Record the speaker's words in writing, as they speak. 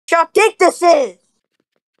y'all think this is?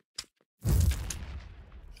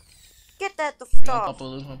 Get that the You fuck want off.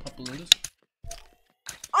 pop balloons?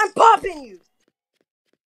 I'm popping you!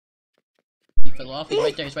 He fell off. He's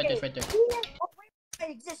right there. He's right there. He's right there. My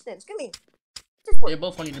existence. Give me. This way. They're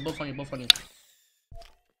both funny. They're both funny. Both funny.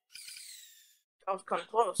 I was kind of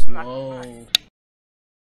close. I'm not gonna lie. Whoa.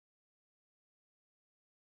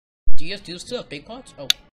 Do you still have big pots? Oh,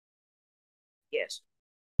 Yes.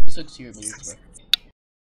 this looks to your balloons, bro.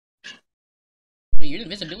 Wait, your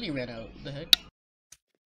invisibility ran out. What the heck?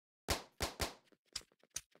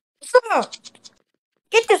 Stop!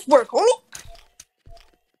 Get this work, homie!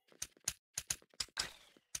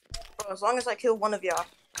 Bro, as long as I kill one of y'all.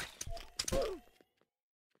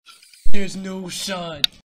 There's no shot.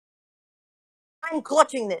 I'm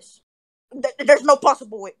clutching this. There's no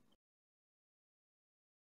possible way.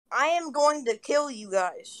 I am going to kill you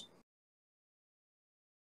guys.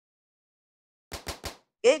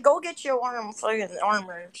 Go get your fucking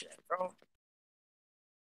armor and shit, bro.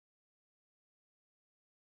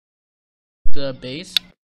 The base.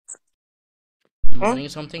 Mining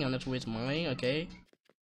something, and that's where it's mine. Okay.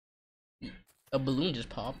 A balloon just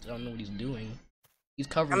popped. I don't know what he's doing. He's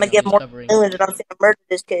covering. I'm gonna get more balloons and I'm gonna murder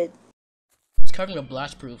this kid. He's covering a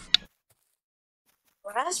blast proof.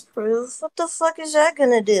 Blast proof? What the fuck is that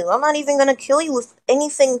gonna do? I'm not even gonna kill you with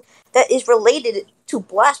anything that is related to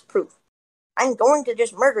blast proof. I'm going to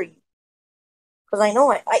just murder you. Cause I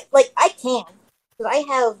know I can. Cause I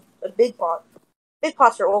have a big pot. Big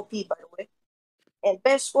pots are OP, by the way. And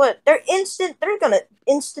guess what? They're gonna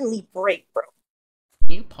instantly break, bro.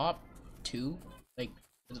 Can you pop two? Like,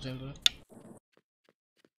 at the same time?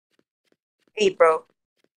 Hey, bro.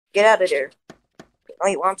 Get out of there. Oh,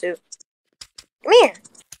 you want to. Come here.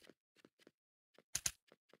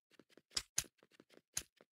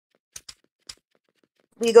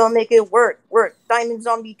 We gonna make it work. Work. Diamond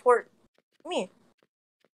zombie twerk. Come here.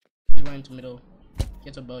 He's right into the middle.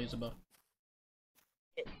 Gets a bow, he's a bow.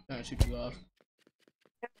 Trying to shoot you off.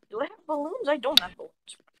 Do I have balloons? I don't have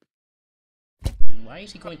balloons. Why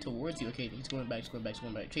is he going towards you? Okay, he's going back, he's going back, he's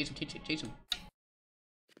going back. Chase him, chase him.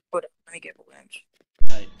 Hold up, let me get balloons.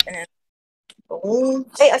 Alright. And then balloons.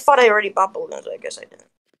 Hey, I thought I already bought balloons. I guess I didn't.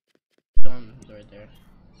 He's right there.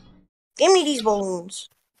 Give me these balloons.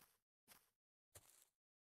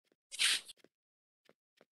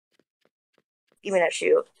 Give me that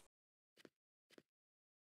shield.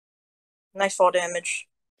 Nice fall damage.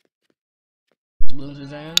 His balloons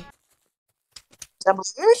is in. Is that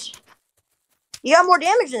balloons? You got more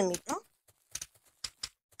damage than me, huh?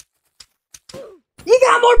 You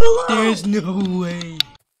got more balloons! There's no way.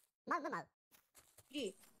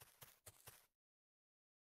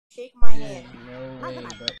 Shake my hand. No way,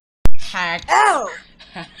 bro. Hack. Ow!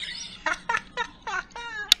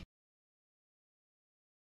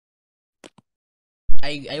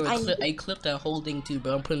 I clipped that whole thing too,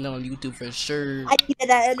 bro. I'm putting that on YouTube for sure. I needed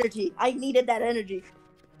that energy. I needed that energy.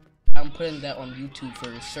 I'm putting that on YouTube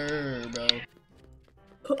for sure, bro.